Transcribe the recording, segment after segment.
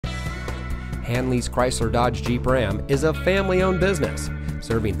Hanlees Chrysler Dodge Jeep Ram is a family-owned business,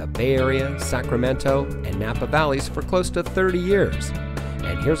 serving the Bay Area, Sacramento, and Napa Valleys for close to 30 years.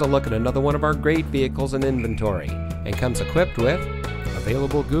 And here's a look at another one of our great vehicles in inventory, and comes equipped with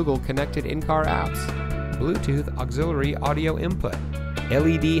available Google connected in-car apps, Bluetooth auxiliary audio input,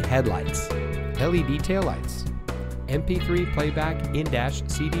 LED headlights, LED taillights, MP3 playback in-dash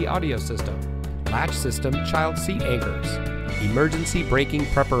CD audio system, latch system child seat anchors, emergency braking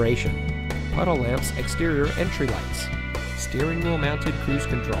preparation, puddle lamps exterior entry lights, steering wheel mounted cruise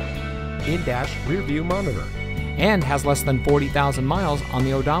control, in-dash rear view monitor, and has less than 40,000 miles on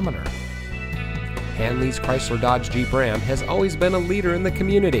the odometer. Hanlees Chrysler Dodge Jeep Ram has always been a leader in the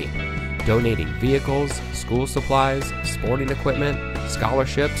community, donating vehicles, school supplies, sporting equipment,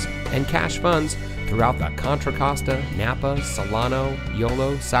 scholarships, and cash funds throughout the Contra Costa, Napa, Solano,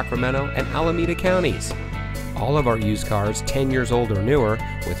 Yolo, Sacramento, and Alameda counties. All of our used cars 10 years old or newer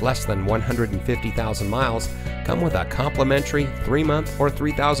with less than 150,000 miles come with a complimentary 3-month or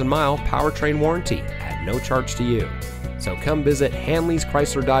 3,000-mile powertrain warranty at no charge to you. So come visit Hanlees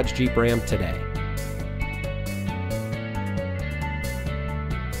Chrysler Dodge Jeep Ram today.